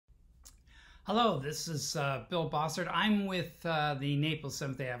Hello, this is Bill Bossert. I'm with the Naples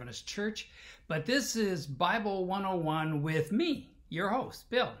Seventh-day Adventist Church, but this is Bible 101 with me, your host,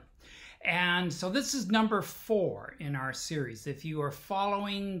 Bill. And so this is number 4 in our series. If you are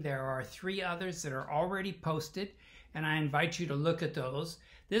following, there are 3 others that are already posted, and I invite you to look at those.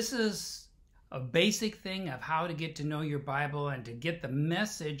 This is a basic thing of how to get to know your Bible and to get the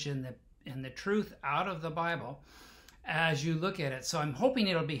message and the truth out of the Bible as you look at it. So I'm hoping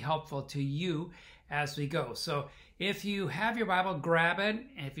it'll be helpful to you as we go. So if you have your Bible, grab it.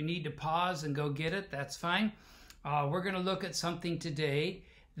 And if you need to pause and go get it, that's fine. We're going to look at something today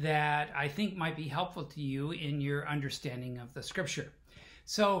that I think might be helpful to you in your understanding of the Scripture.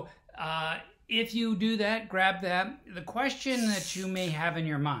 So if you do that, grab that. The question that you may have in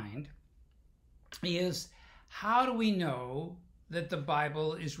your mind is, how do we know that the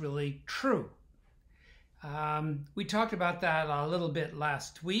Bible is really true? We talked about that a little bit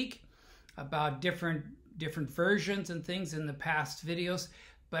last week, about different versions and things in the past videos,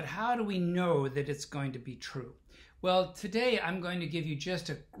 but how do we know that it's going to be true? Well, today I'm going to give you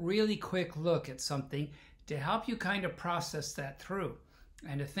just a really quick look at something to help you kind of process that through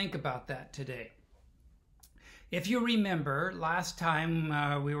and to think about that today. If you remember, last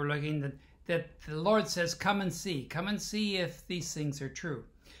time we were looking that the Lord says, come and see if these things are true.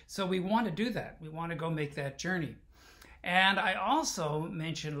 So we want to do that. We want to go make that journey. And I also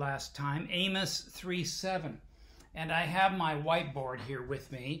mentioned last time Amos 3:7. And I have my whiteboard here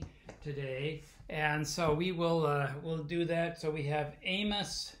with me today. And so we will we'll do that. So we have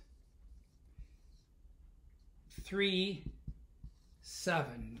Amos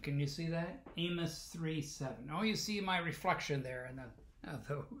 3:7. Can you see that? Amos 3:7. Oh, you see my reflection there in the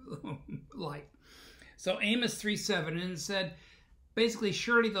light. So Amos 3:7, and it said, basically,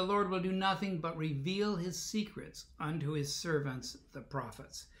 surely the Lord will do nothing but reveal his secrets unto his servants, the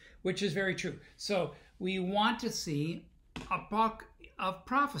prophets, which is very true. So we want to see a book of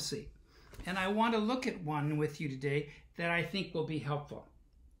prophecy. And I want to look at one with you today that I think will be helpful.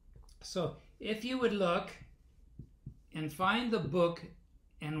 So if you would look and find the book,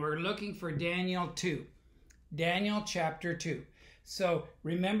 and we're looking for Daniel 2, Daniel chapter 2. So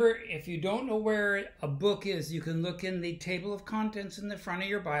remember, if you don't know where a book is, you can look in the table of contents in the front of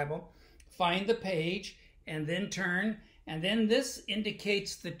your Bible, find the page, and then turn. And then this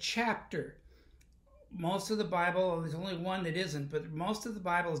indicates the chapter. Most of the Bible, there's only one that isn't, but most of the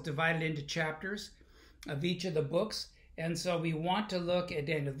Bible is divided into chapters of each of the books. And so we want to look at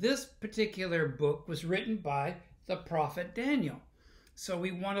Daniel. This particular book was written by the prophet Daniel. So we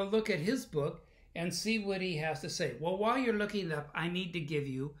want to look at his book and see what he has to say. Well, while you're looking it up, I need to give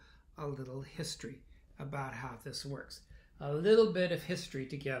you a little history about how this works. A little bit of history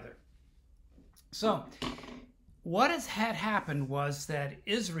together. So, what had happened was that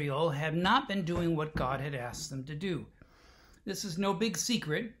Israel had not been doing what God had asked them to do. This is no big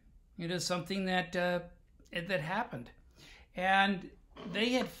secret. It is something that happened. And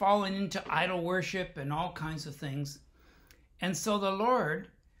they had fallen into idol worship and all kinds of things. And so the Lord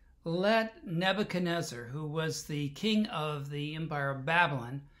let Nebuchadnezzar, who was the king of the empire of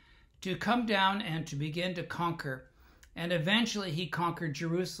Babylon, to come down and to begin to conquer. And eventually he conquered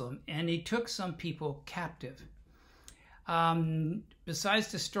Jerusalem, and he took some people captive.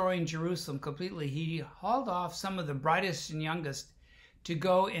 Besides destroying Jerusalem completely, he hauled off some of the brightest and youngest to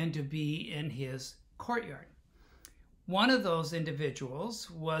go and to be in his courtyard. One of those individuals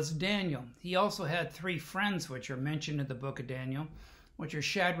was Daniel. He also had 3 friends, which are mentioned in the book of Daniel, which are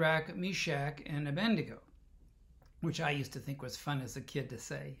Shadrach, Meshach, and Abednego, which I used to think was fun as a kid to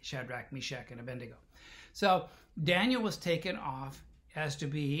say, Shadrach, Meshach, and Abednego. So Daniel was taken off as to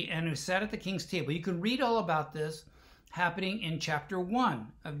be, and who sat at the king's table. You can read all about this happening in chapter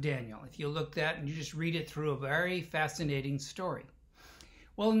 1 of Daniel. If you look at that and you just read it through, a very fascinating story.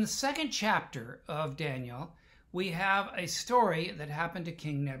 Well, in the 2nd chapter of Daniel, we have a story that happened to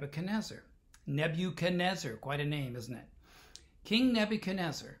King Nebuchadnezzar. Nebuchadnezzar, quite a name, isn't it? King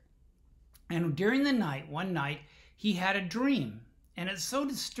Nebuchadnezzar. And during the night, one night, he had a dream. And it so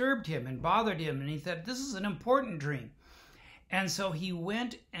disturbed him and bothered him. And he thought, this is an important dream. And so he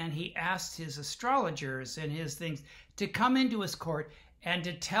went and he asked his astrologers and his things to come into his court and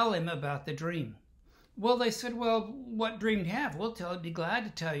to tell him about the dream. Well, they said, well, what dream do you have? We'll be glad to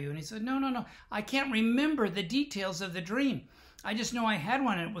tell you. And he said, no, I can't remember the details of the dream. I just know I had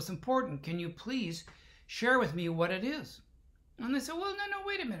one and it was important. Can you please share with me what it is? And they said, well, no,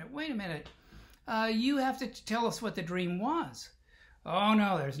 wait a minute. You have to tell us what the dream was. Oh,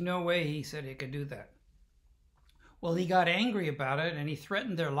 no, there's no way, he said, he could do that. Well, he got angry about it, and he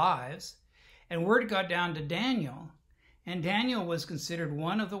threatened their lives. And word got down to Daniel, And Daniel was considered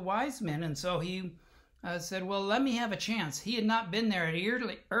one of the wise men, and so he said, well, let me have a chance. He had not been there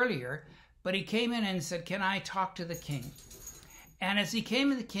earlier, but he came in and said, can I talk to the king? And as he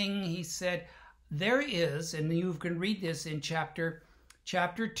came to the king, he said, there is, and you can read this in chapter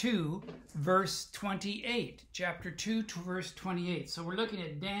 2, verse 28. Chapter 2 to verse 28. So we're looking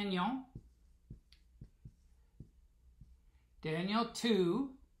at Daniel 2,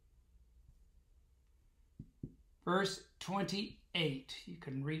 verse 28. You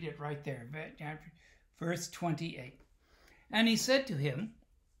can read it right there. Verse 28. And he said to him,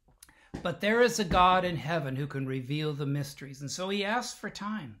 but there is a God in heaven who can reveal the mysteries. And so he asked for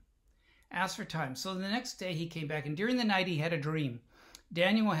time. So the next day he came back, and during the night he had a dream.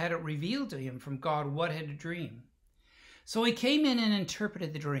 Daniel had it revealed to him from God what had a dream. So he came in and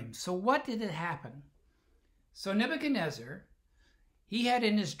interpreted the dream. So what did it happen? So Nebuchadnezzar, he had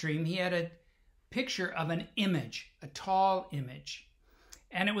in his dream, he had a picture of an image, a tall image.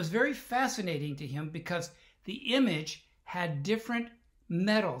 And it was very fascinating to him because the image had different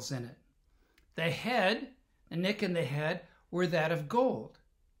metals in it. The head, the neck and the head, were that of gold.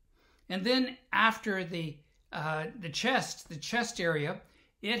 And then after the chest area,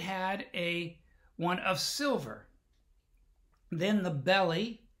 it had one of silver. Then the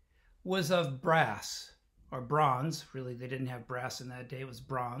belly was of brass, or bronze. Really, they didn't have brass in that day, it was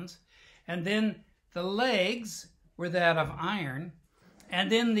bronze. And then the legs were that of iron.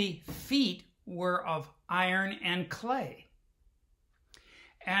 And then the feet were of iron and clay.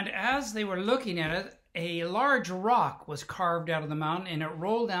 And as they were looking at it, a large rock was carved out of the mountain, and it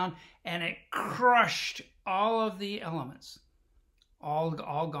rolled down, and it crushed all of the elements, all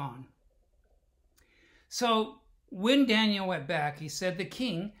gone. So when Daniel went back, he said, the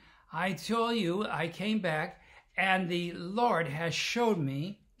king, I tell you, I came back, and the Lord has showed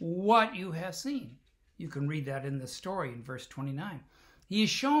me what you have seen. You can read that in the story in verse 29. He has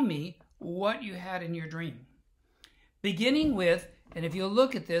shown me what you had in your dream. Beginning with, and if you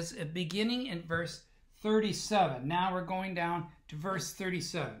look at this, beginning in verse 37. Now we're going down to verse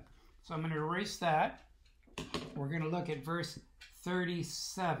 37. So I'm going to erase that. We're going to look at verse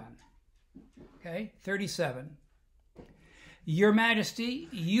 37. Okay, 37. Your Majesty,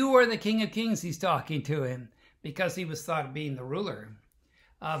 you are the King of Kings, he's talking to him, because he was thought of being the ruler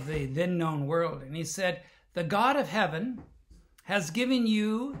of the then known world. And he said, the God of heaven has given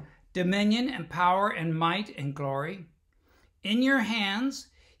you dominion and power and might and glory. In your hands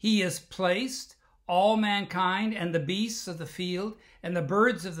he has placed all mankind and the beasts of the field and the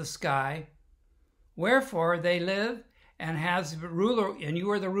birds of the sky. Wherefore they live and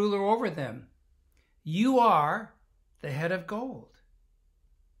you are the ruler over them. You are the head of gold.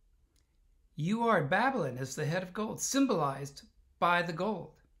 Babylon is the head of gold, symbolized by the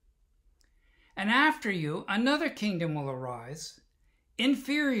gold. And after you, another kingdom will arise,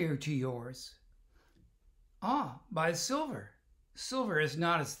 inferior to yours. By silver. Silver is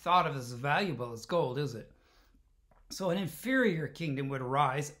not as thought of as valuable as gold, is it? So an inferior kingdom would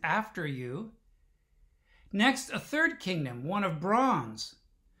arise after you. Next, a third kingdom, one of bronze.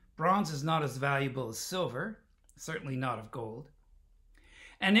 Bronze is not as valuable as silver, certainly not of gold.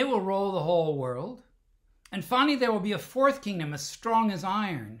 And it will rule the whole world. And finally, there will be a fourth kingdom, as strong as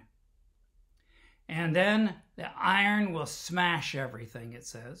iron. And then the iron will smash everything, it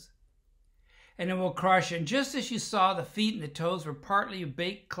says. And it will crush. And just as you saw, the feet and the toes were partly of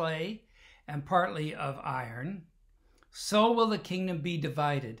baked clay and partly of iron, so will the kingdom be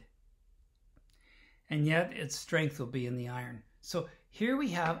divided. And yet its strength will be in the iron. So here we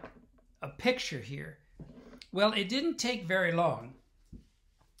have a picture here. Well, it didn't take very long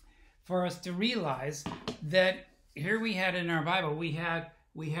for us to realize that here we had in our Bible, we had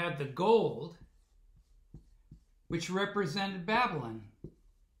the gold, which represented Babylon.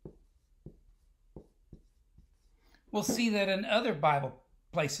 We'll see that in other Bible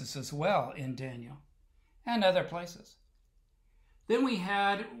places as well in Daniel and other places. Then we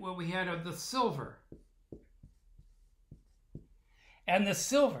had what we had of the silver. And the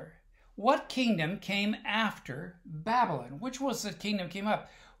silver, what kingdom came after Babylon? Which was the kingdom came up?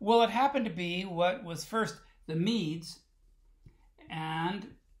 Well, it happened to be what was first the Medes and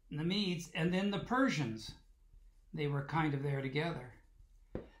then the Persians. They were kind of there together.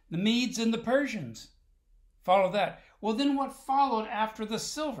 The Medes and the Persians. Follow that. Well, then what followed after the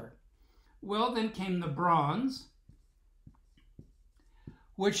silver? Well, then came the bronze,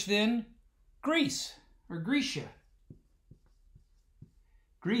 which then Greece, or Grecia.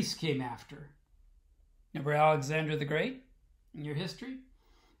 Greece came after. Remember Alexander the Great in your history?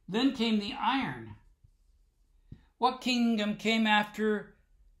 Then came the iron. What kingdom came after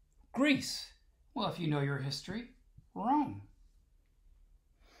Greece? Well, if you know your history, Rome.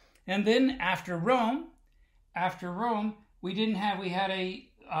 And then after Rome, we had a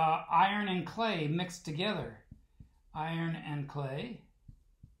iron and clay mixed together. Iron and clay.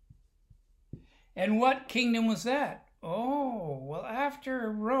 And what kingdom was that? Oh, well,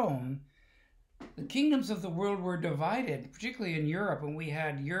 after Rome, the kingdoms of the world were divided, particularly in Europe. And we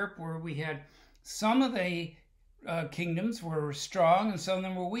had Europe where we had some of the kingdoms were strong and some of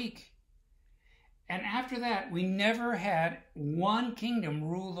them were weak. And after that, we never had one kingdom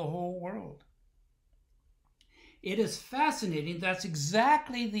rule the whole world. It is fascinating. That's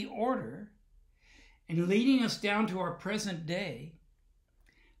exactly the order, and leading us down to our present day.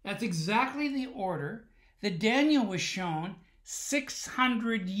 That's exactly the order that Daniel was shown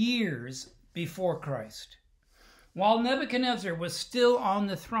 600 years before Christ. While Nebuchadnezzar was still on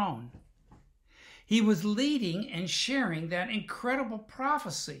the throne, he was leading and sharing that incredible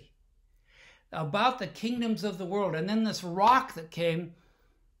prophecy about the kingdoms of the world. And then this rock that came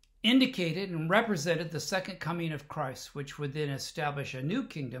indicated and represented the second coming of Christ, which would then establish a new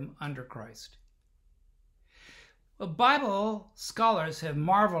kingdom under Christ. Well, Bible scholars have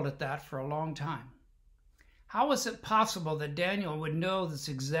marveled at that for a long time. How was it possible that Daniel would know this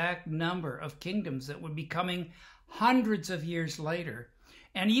exact number of kingdoms that would be coming hundreds of years later,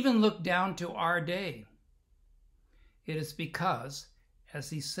 and even look down to our day? It is because, as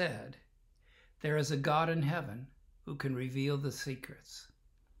he said, there is a God in heaven who can reveal the secrets.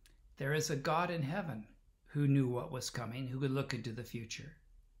 There is a God in heaven who knew what was coming, who could look into the future.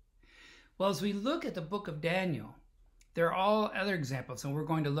 Well, as we look at the book of Daniel, there are all other examples, and we're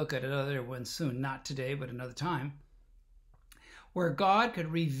going to look at another one soon, not today, but another time, where God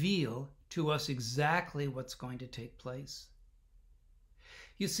could reveal to us exactly what's going to take place.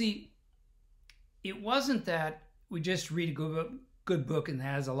 You see, it wasn't that we just read a good book and it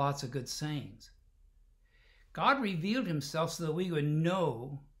has lots of good sayings. God revealed himself so that we would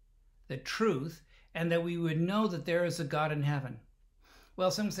know the truth and that we would know that there is a God in heaven. Well,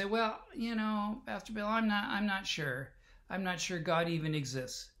 some say, well, Pastor Bill, I'm not sure. I'm not sure God even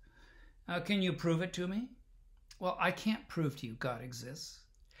exists. Can you prove it to me? Well, I can't prove to you God exists,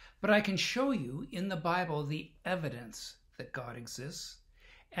 but I can show you in the Bible the evidence that God exists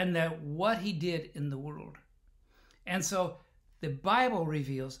and that what he did in the world. And so the Bible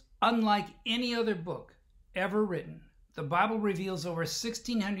reveals, unlike any other book ever written, the Bible reveals over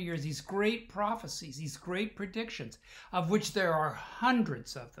 1,600 years these great prophecies, these great predictions, of which there are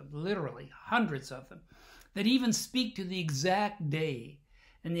hundreds of them, literally hundreds of them, that even speak to the exact day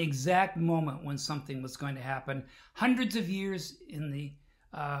and the exact moment when something was going to happen, hundreds of years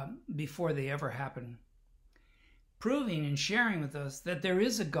before they ever happen, proving and sharing with us that there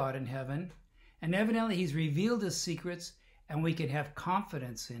is a God in heaven, and evidently he's revealed his secrets, and we can have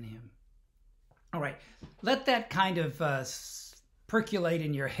confidence in him. All right, let that kind of percolate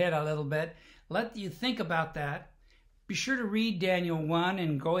in your head a little bit. Let you think about that. Be sure to read Daniel 1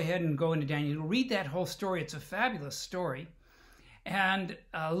 and go ahead and go into Daniel. Read that whole story. It's a fabulous story. And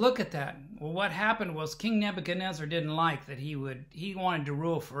look at that. Well, what happened was King Nebuchadnezzar didn't like that he wanted to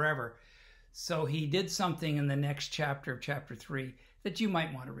rule forever. So he did something in the next chapter of chapter 3 that you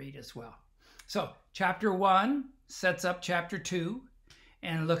might want to read as well. So chapter 1 sets up chapter 2,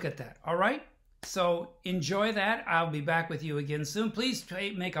 and look at that. All right? So enjoy that. I'll be back with you again soon. Please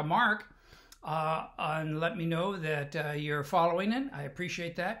make a mark and let me know that you're following it. I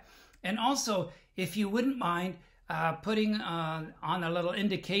appreciate that. And also, if you wouldn't mind putting on a little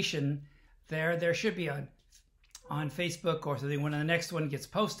indication there should be on Facebook or something when the next one gets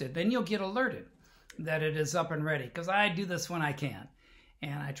posted, then you'll get alerted that it is up and ready, because I do this when I can,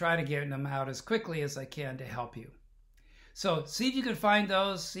 and I try to get them out as quickly as I can to help you. So see if you can find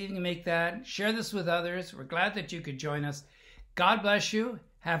those, see if you can make that, share this with others. We're glad that you could join us. God bless you.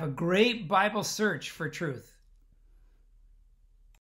 Have a great Bible search for truth.